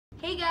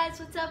guys,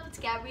 what's up? It's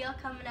Gabrielle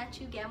coming at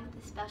you again with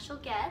a special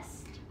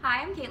guest.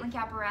 Hi, I'm Caitlin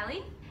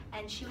Caporale.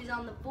 And she was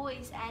on The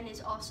Voice and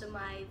is also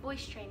my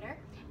voice trainer.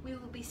 We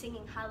will be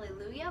singing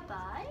Hallelujah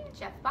by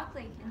Jeff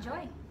Buckley.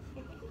 Enjoy.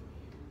 Well,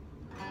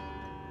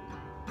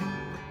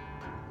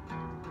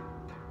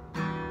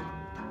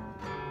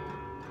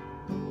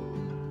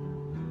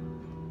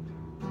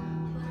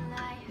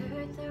 I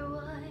heard there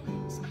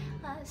was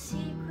a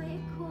secret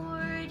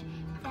chord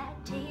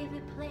that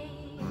David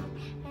played,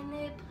 and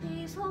it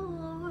pleased the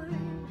Lord,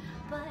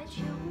 but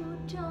you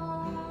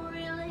don't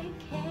really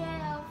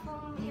care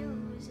for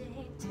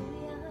music, do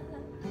ya?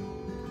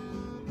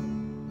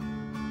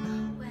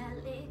 Well,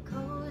 it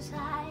goes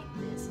like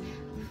this: the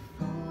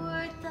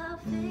fourth, the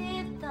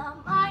fifth, the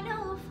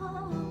minor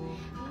fall,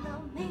 the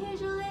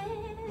major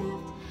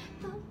lift,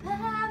 the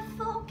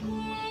baffled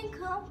king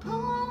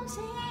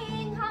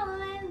composing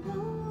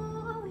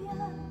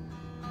hallelujah,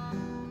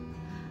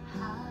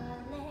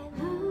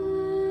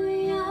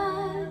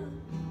 hallelujah,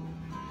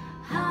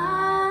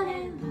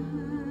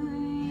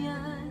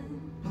 hallelujah,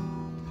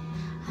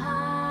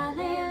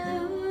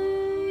 hallelujah,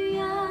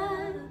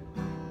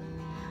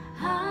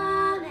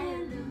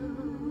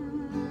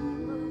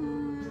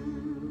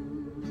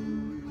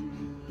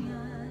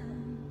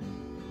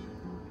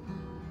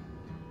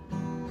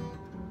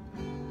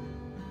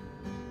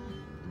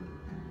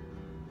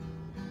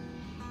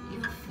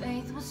 Your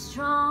faith was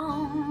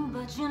strong,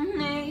 but you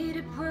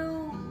needed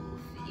proof.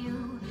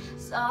 You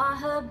saw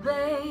her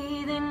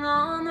bathing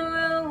on the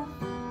roof,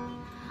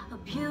 a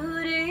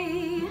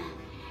beauty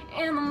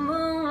in the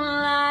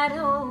moonlight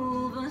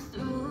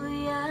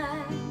overthrew you.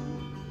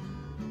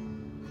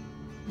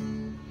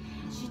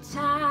 She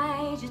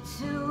tied you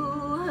to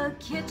her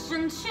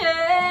kitchen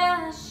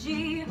chair,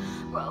 she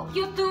broke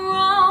your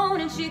throne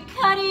and she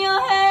cut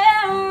your hair.